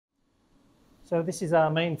So this is our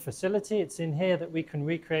main facility. It's in here that we can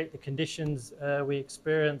recreate the conditions we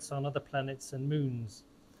experience on other planets and moons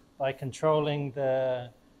by controlling the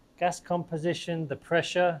gas composition, the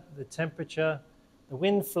pressure, the temperature, the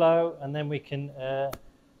wind flow, and then we can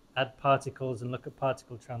add particles and look at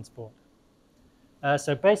particle transport.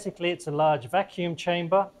 So basically it's a large vacuum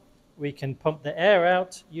chamber. We can pump the air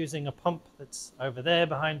out using a pump that's over there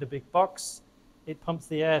behind a big box. It pumps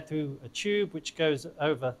the air through a tube which goes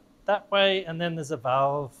over that way, and then there's a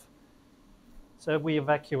valve. So we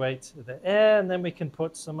evacuate the air, and then we can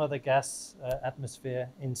put some other gas atmosphere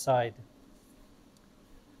inside.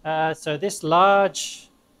 So this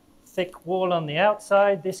large, thick wall on the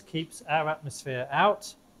outside, this keeps our atmosphere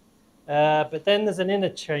out. But then there's an inner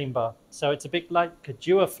chamber. So it's a bit like a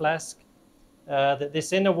Dewar flask. That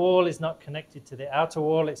this inner wall is not connected to the outer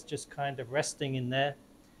wall, it's just kind of resting in there.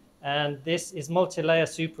 And this is multi-layer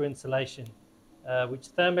super insulation, which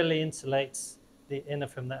thermally insulates the inner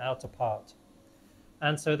from the outer part.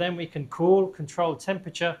 And so then we can control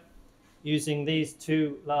temperature using these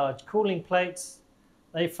two large cooling plates.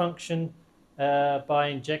 They function by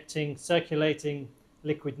injecting circulating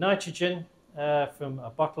liquid nitrogen from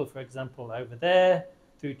a bottle, for example, over there,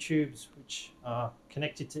 through tubes which are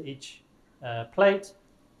connected to each plate.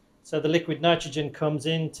 So the liquid nitrogen comes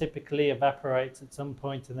in, typically evaporates at some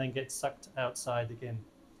point, and then gets sucked outside again.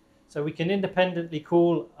 So we can independently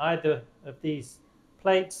cool either of these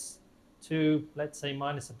plates to, let's say,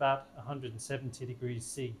 minus about 170 degrees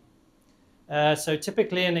C. So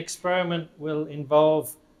typically an experiment will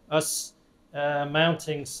involve us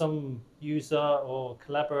mounting some user or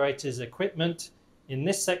collaborators' equipment in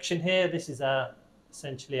this section here. This is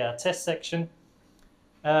essentially our test section.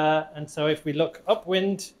 And so if we look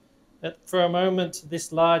upwind for a moment,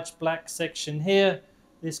 this large black section here,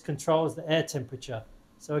 this controls the air temperature.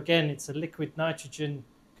 So again, it's a liquid nitrogen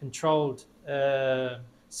controlled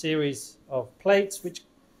series of plates which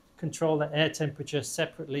control the air temperature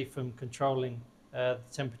separately from controlling the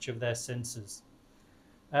temperature of their sensors.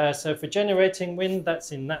 So for generating wind,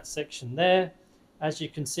 that's in that section there. As you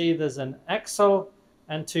can see, there's an axle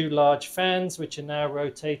and two large fans which are now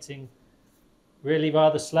rotating really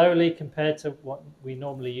rather slowly compared to what we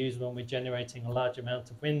normally use when we're generating a large amount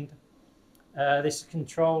of wind. This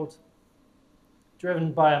is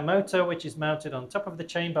driven by a motor which is mounted on top of the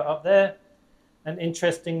chamber up there. And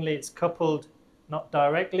interestingly, it's coupled not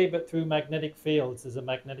directly but through magnetic fields. There's a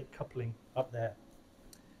magnetic coupling up there.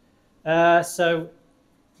 So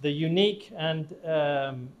the unique and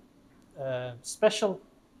special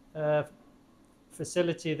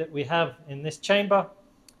facility that we have in this chamber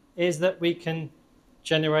is that we can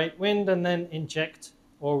generate wind and then inject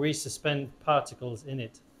or resuspend particles in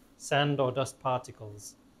it, sand or dust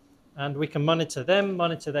particles. And we can monitor them,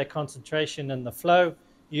 monitor their concentration and the flow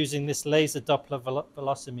using this laser Doppler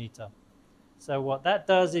velocimeter. So what that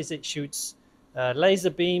does is it shoots laser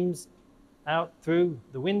beams out through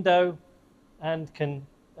the window and can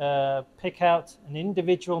pick out an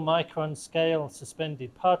individual micron scale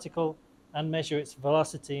suspended particle and measure its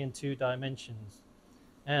velocity in 2 dimensions.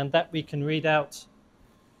 And that we can read out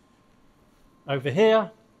over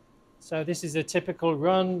here. So this is a typical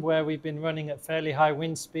run where we've been running at fairly high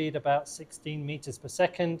wind speed, about 16 meters per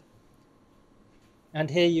second. And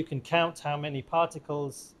here you can count how many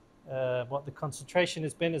particles, what the concentration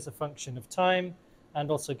has been as a function of time,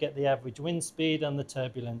 and also get the average wind speed and the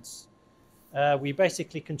turbulence. We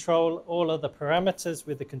basically control all other parameters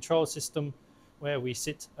with the control system where we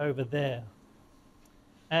sit over there.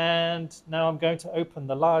 And now I'm going to open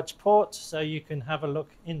the large port so you can have a look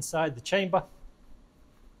inside the chamber.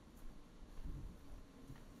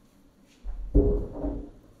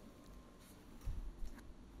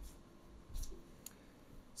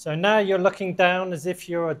 So now you're looking down as if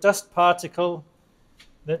you're a dust particle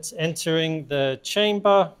that's entering the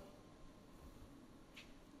chamber.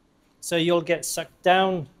 So you'll get sucked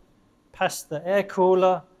down past the air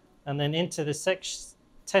cooler and then into the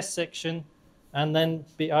test section, and then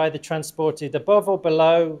be either transported above or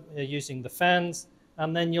below using the fans,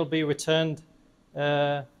 and then you'll be returned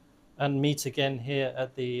and meet again here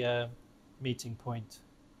at the meeting point.